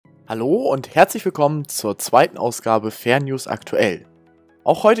Hallo und herzlich willkommen zur zweiten Ausgabe FährNews Aktuell.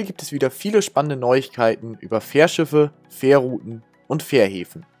 Auch heute gibt es wieder viele spannende Neuigkeiten über Fährschiffe, Fährrouten und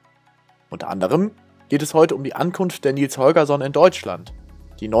Fährhäfen. Unter anderem geht es heute um die Ankunft der Nils Holgersson in Deutschland,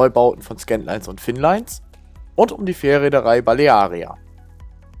 die Neubauten von Scandlines und Finnlines und um die Fährreederei Baleària.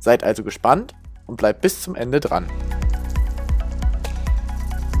 Seid also gespannt und bleibt bis zum Ende dran.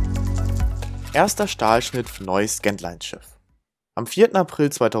 Erster Stahlschnitt für neues Scandlines-Schiff. Am 4.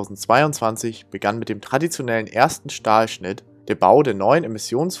 April 2022 begann mit dem traditionellen ersten Stahlschnitt der Bau der neuen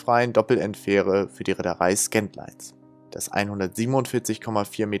emissionsfreien Doppelendfähre für die Reederei Scandlines. Das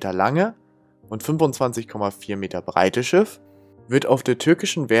 147,4 Meter lange und 25,4 Meter breite Schiff wird auf der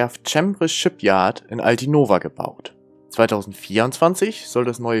türkischen Werft Cemre Shipyard in Altinova gebaut. 2024 soll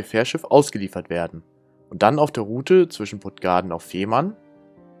das neue Fährschiff ausgeliefert werden und dann auf der Route zwischen Puttgarden auf Fehmarn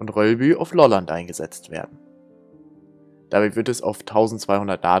und Rölby auf Lolland eingesetzt werden. Dabei wird es auf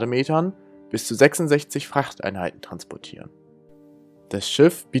 1200 Lademetern bis zu 66 Frachteinheiten transportieren. Das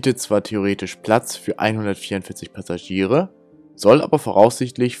Schiff bietet zwar theoretisch Platz für 144 Passagiere, soll aber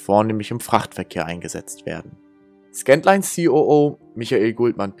voraussichtlich vornehmlich im Frachtverkehr eingesetzt werden. Scandlines COO Michael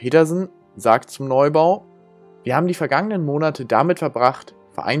Guldmann-Petersen sagt zum Neubau: Wir haben die vergangenen Monate damit verbracht,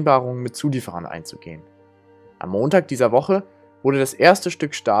 Vereinbarungen mit Zulieferern einzugehen. Am Montag dieser Woche wurde das erste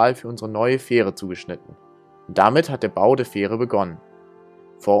Stück Stahl für unsere neue Fähre zugeschnitten. Und damit hat der Bau der Fähre begonnen.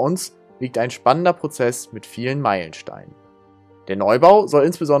 Vor uns liegt ein spannender Prozess mit vielen Meilensteinen. Der Neubau soll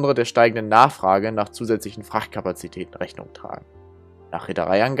insbesondere der steigenden Nachfrage nach zusätzlichen Frachtkapazitäten Rechnung tragen. Nach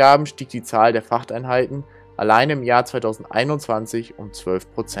Reedereiangaben stieg die Zahl der Frachteinheiten allein im Jahr 2021 um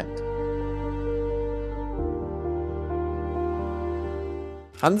 12%.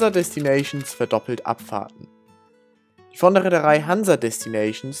 Hansa Destinations verdoppelt Abfahrten. Die von der Reederei Hansa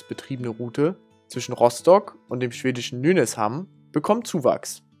Destinations betriebene Route zwischen Rostock und dem schwedischen Nynäshamn bekommt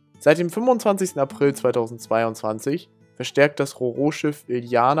Zuwachs. Seit dem 25. April 2022 verstärkt das Ro-Ro-Schiff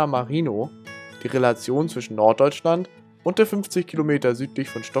Iliana Marino die Relation zwischen Norddeutschland und der 50 Kilometer südlich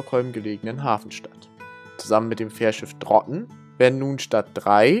von Stockholm gelegenen Hafenstadt. Zusammen mit dem Fährschiff Drotten werden nun statt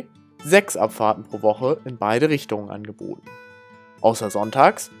 3 6 Abfahrten pro Woche in beide Richtungen angeboten. Außer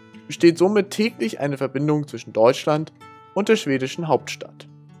sonntags besteht somit täglich eine Verbindung zwischen Deutschland und der schwedischen Hauptstadt.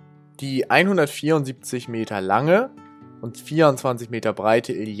 Die 174 Meter lange und 24 Meter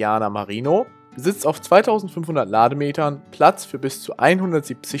breite Iliana Marino besitzt auf 2500 Lademetern Platz für bis zu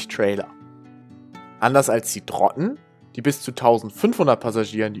 170 Trailer. Anders als die Drotten, die bis zu 1500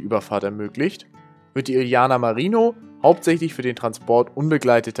 Passagieren die Überfahrt ermöglicht, wird die Iliana Marino hauptsächlich für den Transport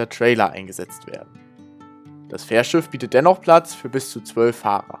unbegleiteter Trailer eingesetzt werden. Das Fährschiff bietet dennoch Platz für bis zu 12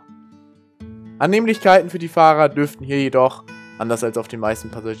 Fahrer. Annehmlichkeiten für die Fahrer dürften hier jedoch, anders als auf den meisten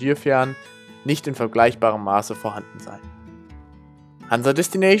Passagierfähren, nicht in vergleichbarem Maße vorhanden sein. Hansa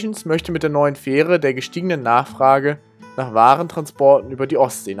Destinations möchte mit der neuen Fähre der gestiegenen Nachfrage nach Warentransporten über die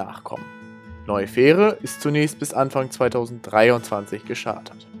Ostsee nachkommen. Die neue Fähre ist zunächst bis Anfang 2023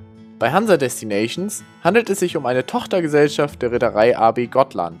 geschartert. Bei Hansa Destinations handelt es sich um eine Tochtergesellschaft der Reederei AB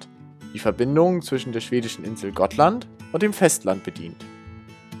Gotland, die Verbindungen zwischen der schwedischen Insel Gotland und dem Festland bedient.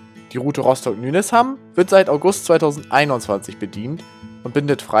 Die Route Rostock-Nynäshamn wird seit August 2021 bedient und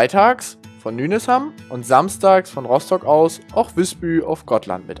bindet freitags von Nynäshamn und samstags von Rostock aus auch Visby auf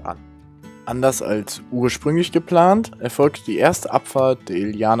Gotland mit an. Anders als ursprünglich geplant, erfolgt die erste Abfahrt der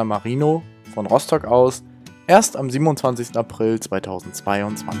Iliana Marino von Rostock aus erst am 27. April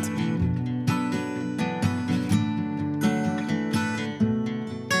 2022.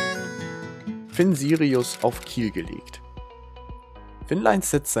 Finnlines auf Kiel gelegt.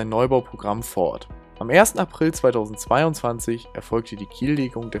 Finnlines setzt sein Neubauprogramm fort. Am 1. April 2022 erfolgte die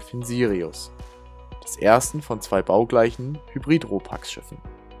Kiellegung der Finnlines, des ersten von 2 baugleichen Hybrid-Ropax-Schiffen.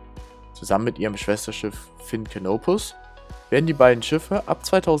 Zusammen mit ihrem Schwesterschiff Finn Canopus werden die beiden Schiffe ab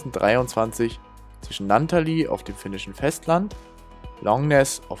 2023 zwischen Naantali auf dem finnischen Festland,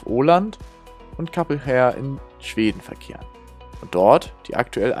 Långnäs auf Åland und Kapellskär in Schweden verkehren und dort die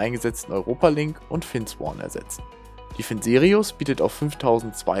aktuell eingesetzten Europalink und Finnswan ersetzen. Die Finnlines bietet auf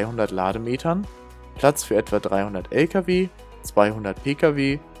 5200 Lademetern Platz für etwa 300 Lkw, 200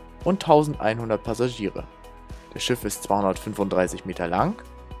 Pkw und 1100 Passagiere. Das Schiff ist 235 Meter lang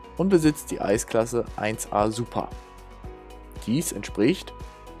und besitzt die Eisklasse 1A Super. Dies entspricht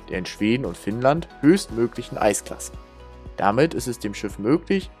der in Schweden und Finnland höchstmöglichen Eisklasse. Damit ist es dem Schiff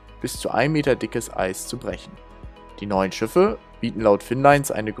möglich, bis zu 1 Meter dickes Eis zu brechen. Die neuen Schiffe bieten laut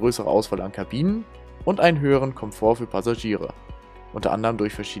Finnlines eine größere Auswahl an Kabinen und einen höheren Komfort für Passagiere, unter anderem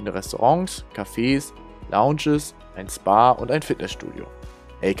durch verschiedene Restaurants, Cafés, Lounges, ein Spa und ein Fitnessstudio.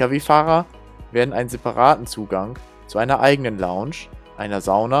 Lkw-Fahrer werden einen separaten Zugang zu einer eigenen Lounge, einer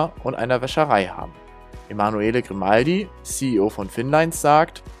Sauna und einer Wäscherei haben. Emanuele Grimaldi, CEO von Finnlines,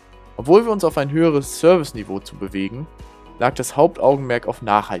 sagt: Obwohl wir uns auf ein höheres Serviceniveau zu bewegen, lag das Hauptaugenmerk auf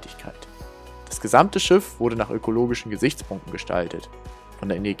Nachhaltigkeit. Das gesamte Schiff wurde nach ökologischen Gesichtspunkten gestaltet, von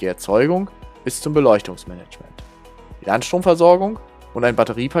der Energieerzeugung bis zum Beleuchtungsmanagement. Die Landstromversorgung und ein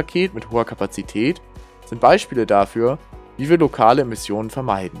Batteriepaket mit hoher Kapazität sind Beispiele dafür, wie wir lokale Emissionen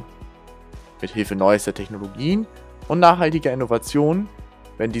vermeiden. Mit Hilfe neuester Technologien und nachhaltiger Innovationen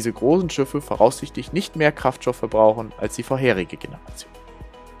werden diese großen Schiffe voraussichtlich nicht mehr Kraftstoff verbrauchen als die vorherige Generation.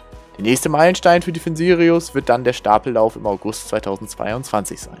 Der nächste Meilenstein für die Finsirius wird dann der Stapellauf im August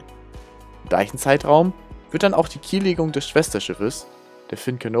 2022 sein. Im gleichen Zeitraum wird dann auch die Kiellegung des Schwesterschiffes, der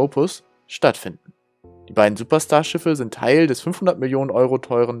Finn Canopus, stattfinden. Die beiden Superstar-Schiffe sind Teil des 500 Millionen Euro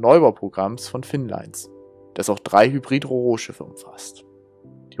teuren Neubauprogramms von Finnlines, das auch 3 Hybrid-Ro-Ro-Schiffe umfasst.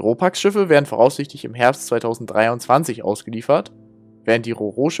 Die Ro-Pax-Schiffe werden voraussichtlich im Herbst 2023 ausgeliefert, während die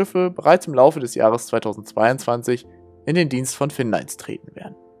Ro-Ro-Schiffe bereits im Laufe des Jahres 2022 in den Dienst von Finnlines treten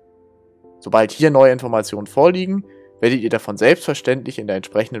werden. Sobald hier neue Informationen vorliegen, werdet ihr davon selbstverständlich in der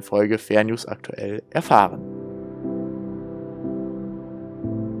entsprechenden Folge FährNews Aktuell erfahren.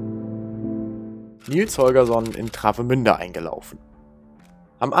 Nils Holgersson in Travemünde eingelaufen.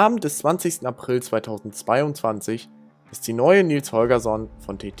 Am Abend des 20. April 2022 ist die neue Nils Holgersson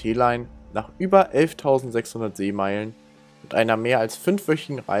von TT-Line nach über 11.600 Seemeilen und einer mehr als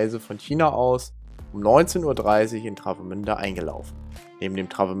 5-wöchigen Reise von China aus um 19:30 Uhr in Travemünde eingelaufen. Neben dem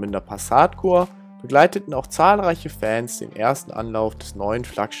Travemünder Passatkurs begleiteten auch zahlreiche Fans den ersten Anlauf des neuen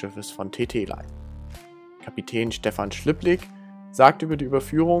Flaggschiffes von TT-Line. Kapitän Stefan Schlipplik sagt über die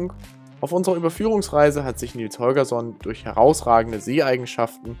Überführung: Auf unserer Überführungsreise hat sich Nils Holgersson durch herausragende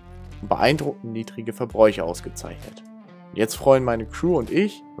Seeeigenschaften und beeindruckend niedrige Verbräuche ausgezeichnet. Und jetzt freuen meine Crew und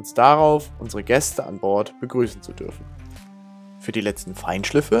ich uns darauf, unsere Gäste an Bord begrüßen zu dürfen. Für die letzten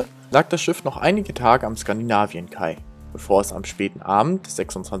Feinschliffe lag das Schiff noch einige Tage am Skandinavienkai, bevor es am späten Abend des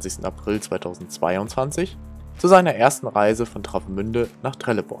 26. April 2022 zu seiner ersten Reise von Travemünde nach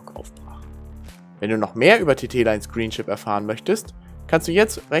Trelleborg aufbrach. Wenn du noch mehr über TT-Lines Greenship erfahren möchtest, kannst du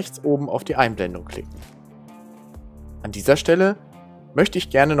jetzt rechts oben auf die Einblendung klicken. An dieser Stelle möchte ich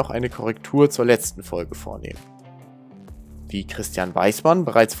gerne noch eine Korrektur zur letzten Folge vornehmen. Wie Christian Weißmann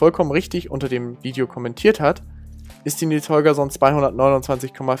bereits vollkommen richtig unter dem Video kommentiert hat, ist die Nils Holgersson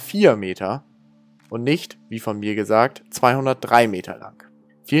 229,4 Meter und nicht, wie von mir gesagt, 203 Meter lang.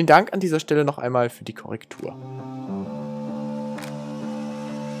 Vielen Dank an dieser Stelle noch einmal für die Korrektur.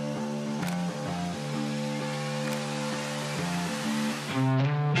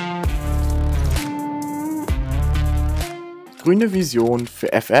 Grüne Vision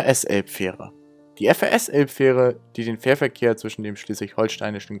für FRS-Elbfähre. Die FRS-Elbfähre, die den Fährverkehr zwischen dem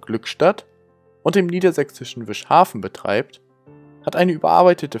schleswig-holsteinischen Glückstadt und dem niedersächsischen Wischhafen betreibt, hat eine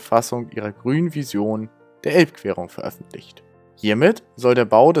überarbeitete Fassung ihrer grünen Vision der Elbquerung veröffentlicht. Hiermit soll der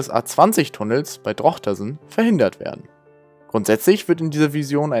Bau des A20-Tunnels bei Drochtersen verhindert werden. Grundsätzlich wird in dieser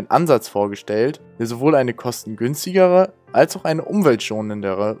Vision ein Ansatz vorgestellt, der sowohl eine kostengünstigere als auch eine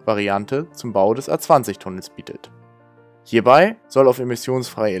umweltschonendere Variante zum Bau des A20-Tunnels bietet. Hierbei soll auf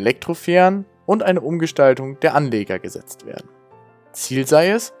emissionsfreie Elektrofähren und eine Umgestaltung der Anleger gesetzt werden. Ziel sei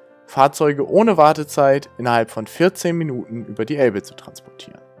es, Fahrzeuge ohne Wartezeit innerhalb von 14 Minuten über die Elbe zu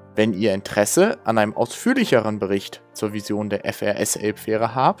transportieren. Wenn ihr Interesse an einem ausführlicheren Bericht zur Vision der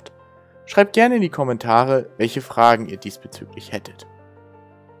FRS-Elbfähre habt, schreibt gerne in die Kommentare, welche Fragen ihr diesbezüglich hättet.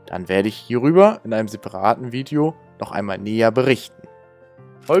 Dann werde ich hierüber in einem separaten Video noch einmal näher berichten.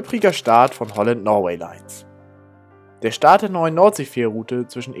 Holpriger Start von Holland Norway Lines. Der Start der neuen Nordseefährroute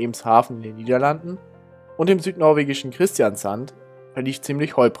zwischen Eemshaven in den Niederlanden und dem südnorwegischen Kristiansand verlief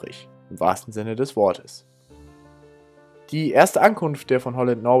ziemlich holprig, im wahrsten Sinne des Wortes. Die erste Ankunft der von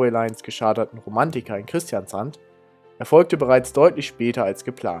Holland Norway Lines gescharterten Romantiker in Kristiansand erfolgte bereits deutlich später als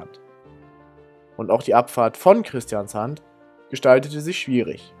geplant. Und auch die Abfahrt von Kristiansand gestaltete sich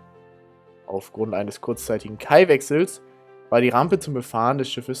schwierig. Aufgrund eines kurzzeitigen Kaiwechsels war die Rampe zum Befahren des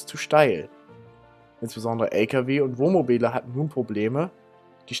Schiffes zu steil. Insbesondere Lkw und Wohnmobile hatten nun Probleme,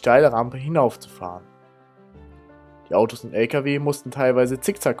 die steile Rampe hinaufzufahren. Die Autos und Lkw mussten teilweise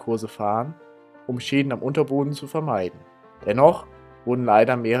Zickzackkurse fahren, um Schäden am Unterboden zu vermeiden. Dennoch wurden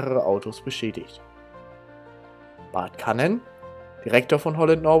leider mehrere Autos beschädigt. Bart Kannen, Direktor von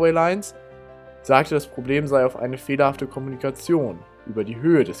Holland Norway Lines, sagte, das Problem sei auf eine fehlerhafte Kommunikation über die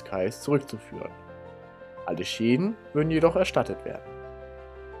Höhe des Kais zurückzuführen. Alle Schäden würden jedoch erstattet werden.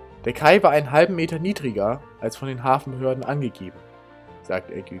 Der Kai war einen halben Meter niedriger als von den Hafenbehörden angegeben,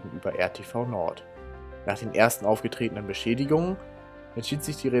 sagte er gegenüber RTV Nord. Nach den ersten aufgetretenen Beschädigungen entschied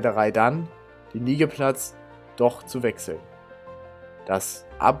sich die Reederei dann, den Liegeplatz doch zu wechseln. Das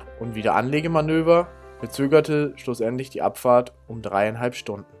Ab- und Wiederanlegemanöver verzögerte schlussendlich die Abfahrt um 3,5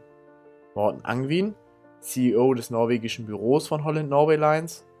 Stunden. Morten Angwin, CEO des norwegischen Büros von Holland Norway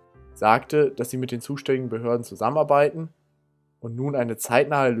Lines, sagte, dass sie mit den zuständigen Behörden zusammenarbeiten und nun eine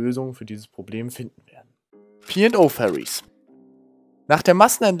zeitnahe Lösung für dieses Problem finden werden. P&O Ferries. Nach der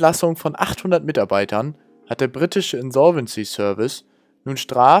Massenentlassung von 800 Mitarbeitern hat der britische Insolvency Service nun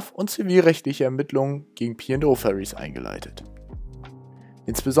straf- und zivilrechtliche Ermittlungen gegen P&O Ferries eingeleitet.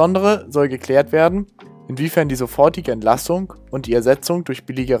 Insbesondere soll geklärt werden, inwiefern die sofortige Entlassung und die Ersetzung durch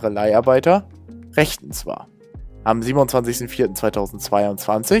billigere Leiharbeiter rechtens war. Am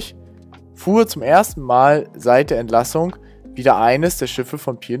 27.04.2022 fuhr zum ersten Mal seit der Entlassung wieder eines der Schiffe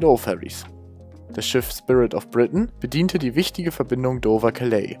von P&O Ferries. Das Schiff Spirit of Britain bediente die wichtige Verbindung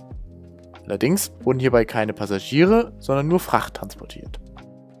Dover-Calais. Allerdings wurden hierbei keine Passagiere, sondern nur Fracht transportiert.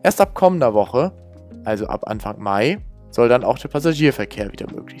 Erst ab kommender Woche, also ab Anfang Mai, soll dann auch der Passagierverkehr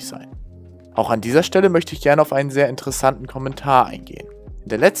wieder möglich sein. Auch an dieser Stelle möchte ich gerne auf einen sehr interessanten Kommentar eingehen. In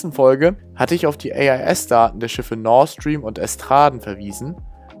der letzten Folge hatte ich auf die AIS-Daten der Schiffe Nord Stream und Erster verwiesen,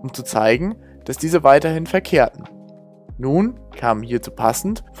 um zu zeigen, dass diese weiterhin verkehrten. Nun kam hierzu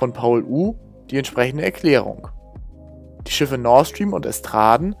passend von Paul U. die entsprechende Erklärung. Die Schiffe Nord Stream und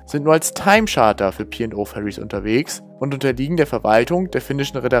Erster sind nur als Timecharter für P&O Ferries unterwegs und unterliegen der Verwaltung der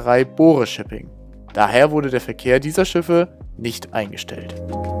finnischen Reederei Bore Shipping. Daher wurde der Verkehr dieser Schiffe nicht eingestellt.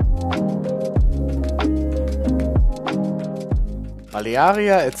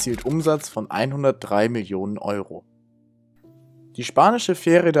 Baleària erzielt Umsatz von 103 Millionen Euro. Die spanische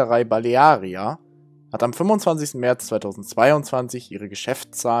Fährreederei Baleària hat am 25. März 2022 ihre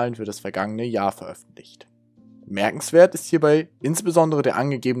Geschäftszahlen für das vergangene Jahr veröffentlicht. Bemerkenswert ist hierbei insbesondere der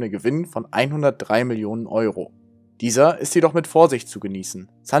angegebene Gewinn von 103 Millionen Euro. Dieser ist jedoch mit Vorsicht zu genießen.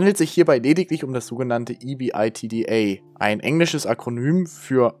 Es handelt sich hierbei lediglich um das sogenannte EBITDA, ein englisches Akronym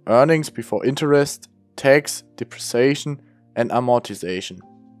für Earnings Before Interest, Tax, Depreciation and Amortization,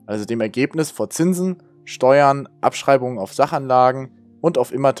 also dem Ergebnis vor Zinsen, Steuern, Abschreibungen auf Sachanlagen und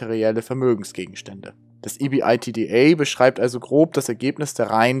auf immaterielle Vermögensgegenstände. Das EBITDA beschreibt also grob das Ergebnis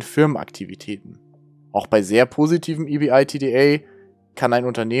der reinen Firmenaktivitäten. Auch bei sehr positivem EBITDA kann ein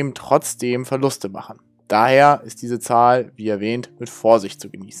Unternehmen trotzdem Verluste machen. Daher ist diese Zahl, wie erwähnt, mit Vorsicht zu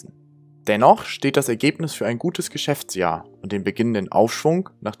genießen. Dennoch steht das Ergebnis für ein gutes Geschäftsjahr und den beginnenden Aufschwung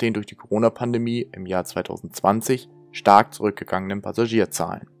nach den durch die Corona-Pandemie im Jahr 2020 stark zurückgegangenen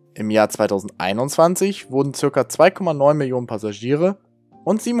Passagierzahlen. Im Jahr 2021 wurden ca. 2,9 Millionen Passagiere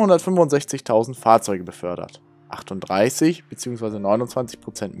und 765.000 Fahrzeuge befördert, 38 bzw.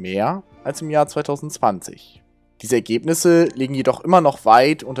 29% mehr als im Jahr 2020. Diese Ergebnisse liegen jedoch immer noch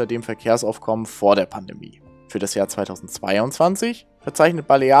weit unter dem Verkehrsaufkommen vor der Pandemie. Für das Jahr 2022 verzeichnet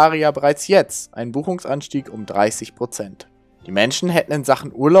Baleària bereits jetzt einen Buchungsanstieg um 30%. Die Menschen hätten in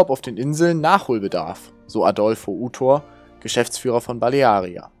Sachen Urlaub auf den Inseln Nachholbedarf, so Adolfo Utor, Geschäftsführer von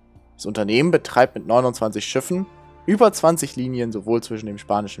Baleària. Das Unternehmen betreibt mit 29 Schiffen über 20 Linien sowohl zwischen dem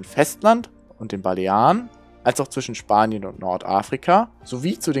spanischen Festland und den Balearen als auch zwischen Spanien und Nordafrika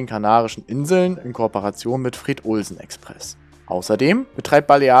sowie zu den Kanarischen Inseln in Kooperation mit Fred Olsen Express. Außerdem betreibt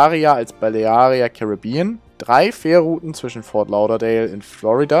Baleària als Baleària Caribbean 3 Fährrouten zwischen Fort Lauderdale in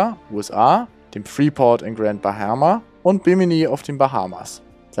Florida, USA, dem Freeport in Grand Bahama und Bimini auf den Bahamas.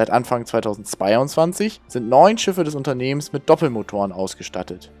 Seit Anfang 2022 sind 9 Schiffe des Unternehmens mit Doppelmotoren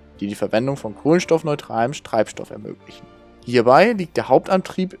ausgestattet, die die Verwendung von kohlenstoffneutralem Treibstoff ermöglichen. Hierbei liegt der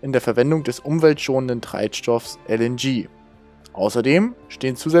Hauptantrieb in der Verwendung des umweltschonenden Treibstoffs LNG. Außerdem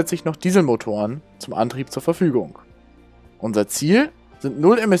stehen zusätzlich noch Dieselmotoren zum Antrieb zur Verfügung. Unser Ziel sind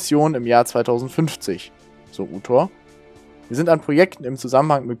 0 Emissionen im Jahr 2050, so Utor. Wir sind an Projekten im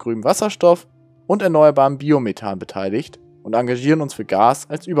Zusammenhang mit grünem Wasserstoff und erneuerbarem Biomethan beteiligt und engagieren uns für Gas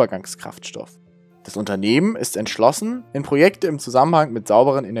als Übergangskraftstoff. Das Unternehmen ist entschlossen, in Projekte im Zusammenhang mit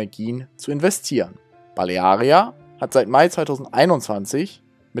sauberen Energien zu investieren. Baleària hat seit Mai 2021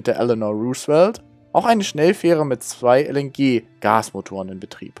 mit der Eleanor Roosevelt auch eine Schnellfähre mit 2 LNG-Gasmotoren in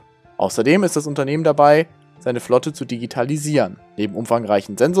Betrieb. Außerdem ist das Unternehmen dabei, seine Flotte zu digitalisieren. Neben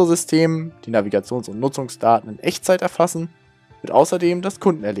umfangreichen Sensorsystemen, die Navigations- und Nutzungsdaten in Echtzeit erfassen, wird außerdem das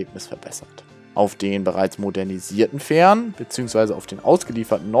Kundenerlebnis verbessert. Auf den bereits modernisierten Fähren bzw. auf den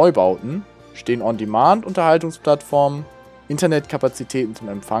ausgelieferten Neubauten stehen On-Demand-Unterhaltungsplattformen, Internetkapazitäten zum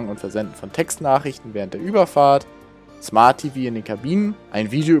Empfang und Versenden von Textnachrichten während der Überfahrt, Smart TV in den Kabinen,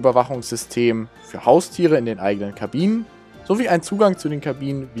 ein Videoüberwachungssystem für Haustiere in den eigenen Kabinen sowie ein Zugang zu den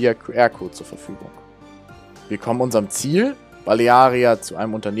Kabinen via QR-Code zur Verfügung. Wir kommen unserem Ziel, Baleària zu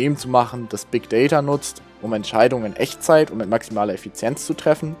einem Unternehmen zu machen, das Big Data nutzt, um Entscheidungen in Echtzeit und mit maximaler Effizienz zu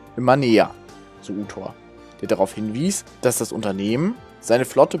treffen, immer näher, so Utor. der darauf hinwies, dass das Unternehmen seine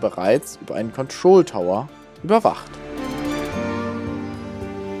Flotte bereits über einen Control Tower überwacht.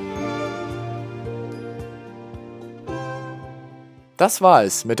 Das war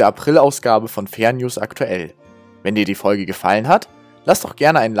es mit der April-Ausgabe von FährNews Aktuell. Wenn dir die Folge gefallen hat, lass doch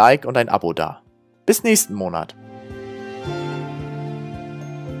gerne ein Like und ein Abo da. Bis nächsten Monat.